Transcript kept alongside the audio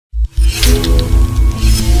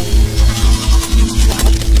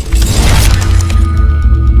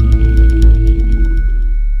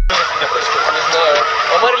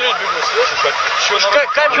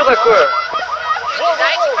Что такое?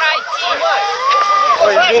 Дайте пройти.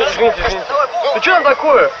 Ой, извините. Ну что там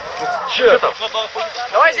такое? Что там?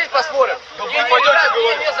 Давай здесь посмотрим. Не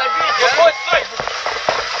забейте. Стой, стой.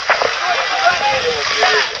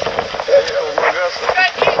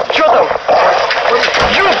 Что там?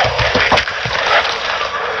 Юг!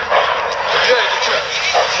 Бля, это что,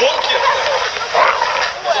 волки?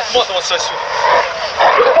 Тут матом отсосет.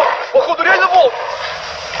 Походу реально волк!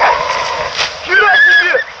 Хера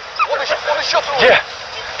себе! Он еще тут. Где?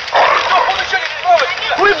 Он еще не трогает.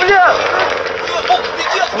 Ой, бля! Волк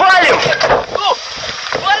бедет. Валим! Ну,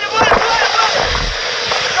 Вали.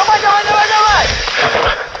 Давай.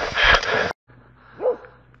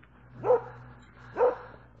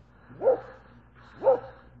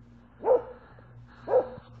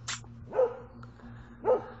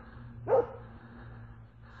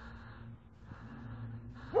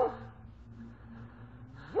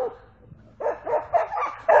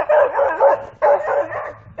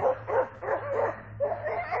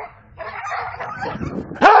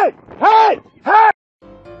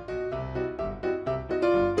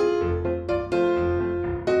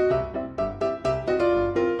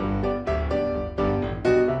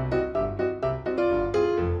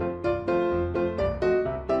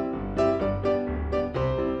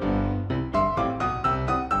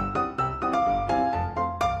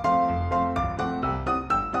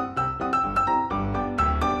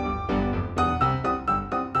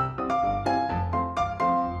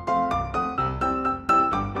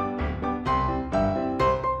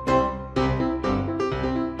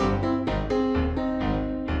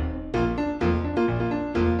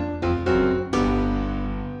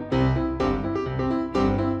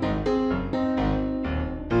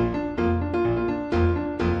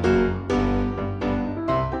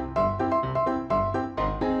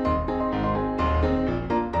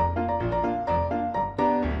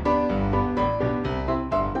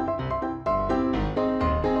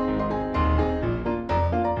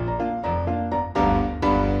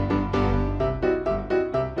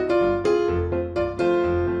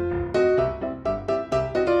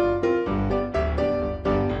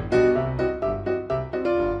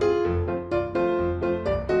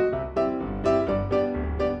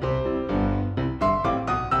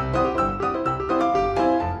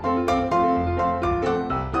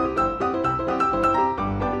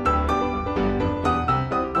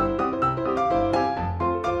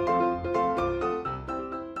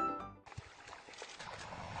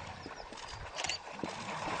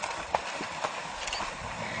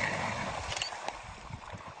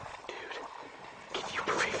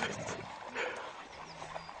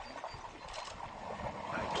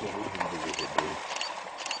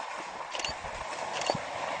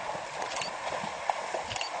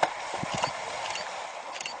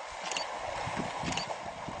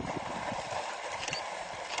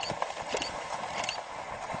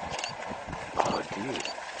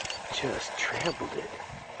 Just trampled it.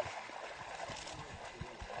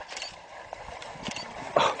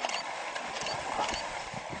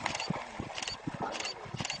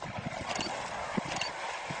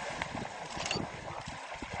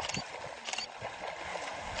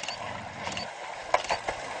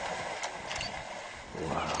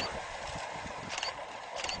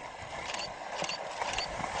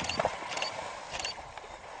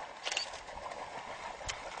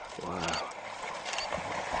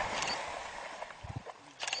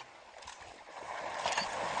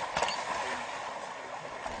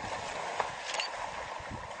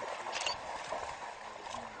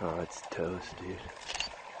 Oh, it's toast, dude.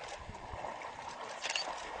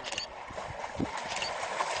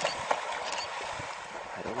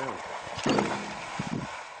 I don't know.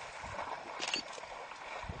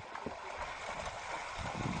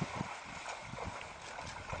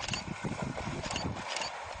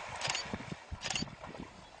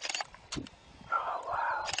 Oh,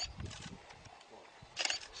 wow.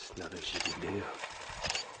 There's nothing she can do.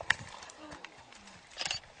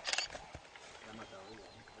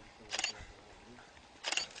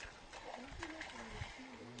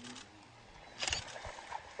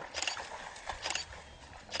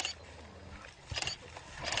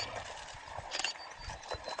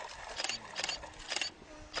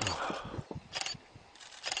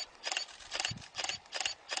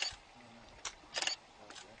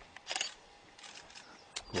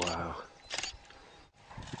 Wow.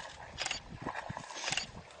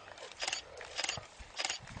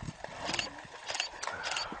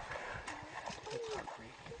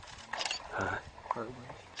 Huh?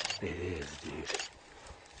 It is, dude.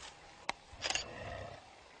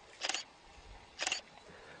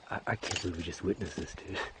 I can't believe we just witnessed this,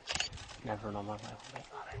 dude. Never in all my life would I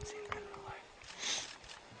thought I'd see that in real life.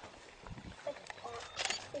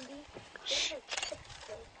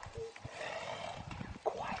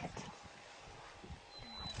 Quiet.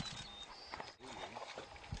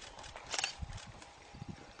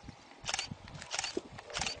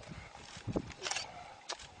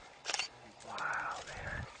 Wow,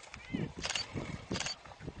 man.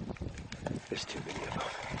 There's too many of them.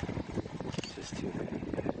 Just too many.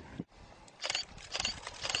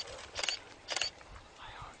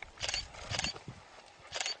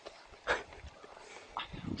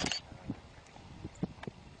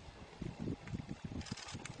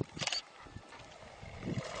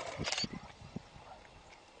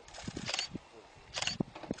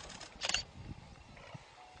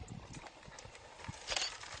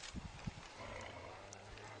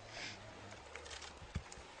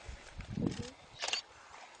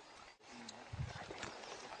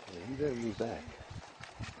 You better move back.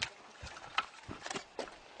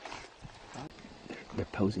 They're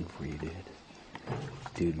posing for you, dude.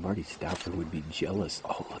 Dude, Marty Stauffer would be jealous.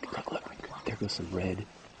 Oh, look. There goes some red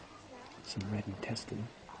intestine.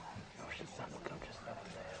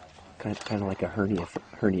 Kind of like a hernia,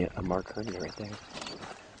 a Mark hernia right there.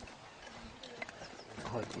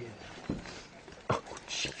 Oh, dude. Oh,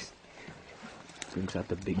 jeez. Swings out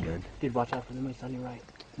the big gun. Dude, watch out for the moose on your right.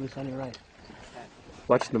 Moose on your right.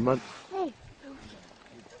 Watch the mud. Hey.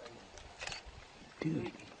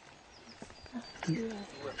 Dude. He's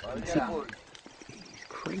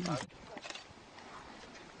crazy.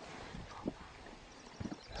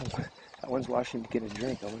 That one's washing to get a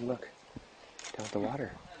drink. Oh, look. Down at the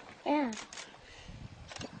water. Yeah.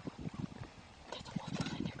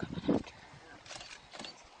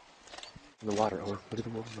 In the water. Oh, look at the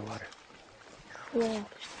wolves in the water. Yeah.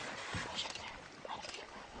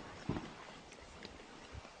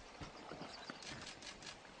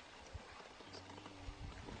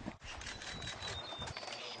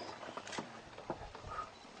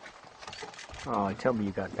 Oh, tell me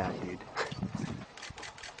you got that, dude.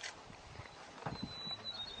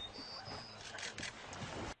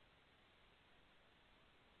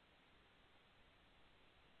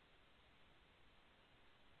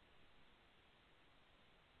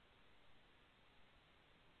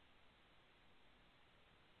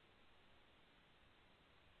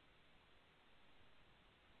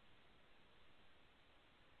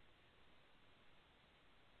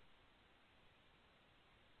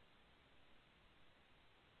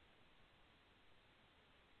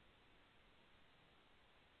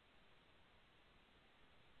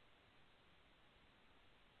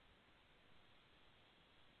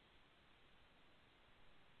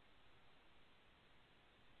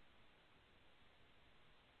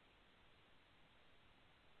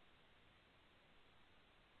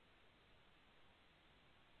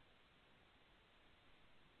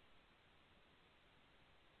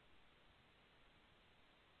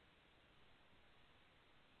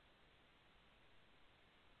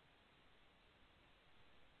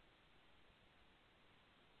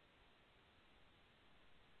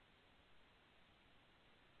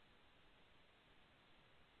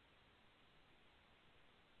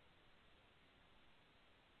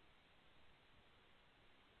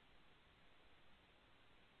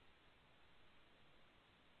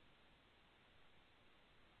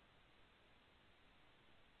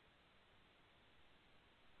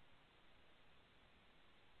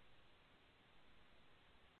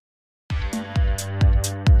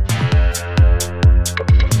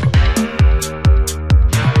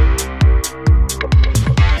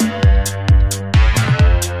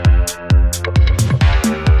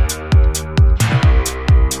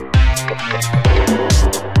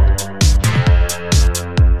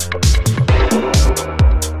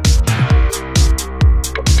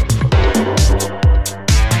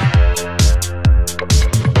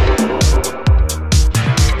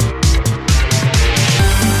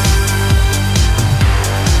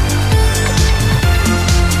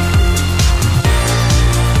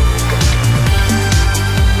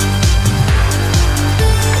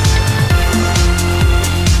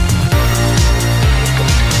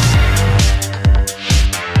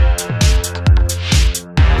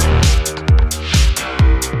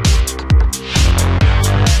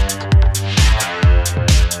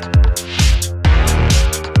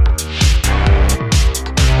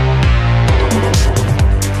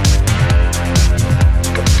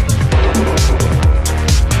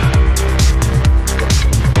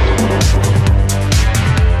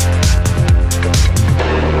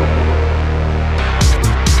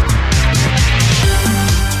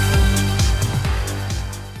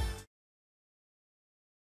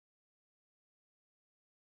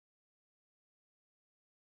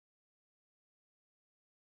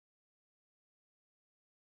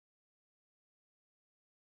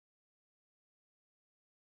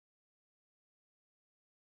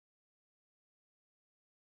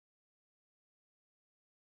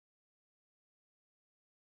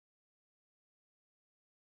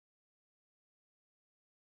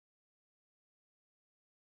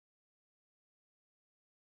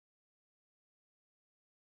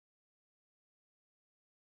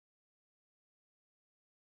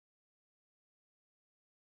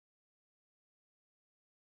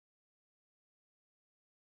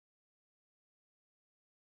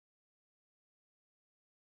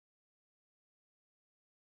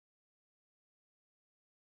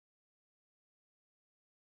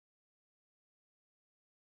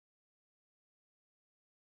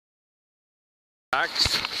 An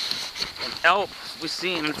elk, we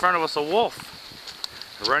seen in front of us a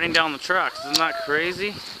wolf running down the tracks. Isn't that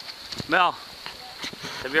crazy? Mel,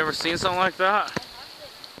 have you ever seen something like that?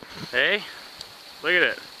 Hey, look at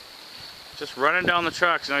it. Just running down the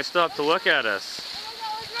tracks, and I still have to look at us.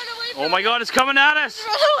 Oh my God, it's coming at us!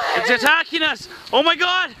 It's attacking us! Oh my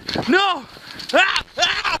God! No! Ah! Ah!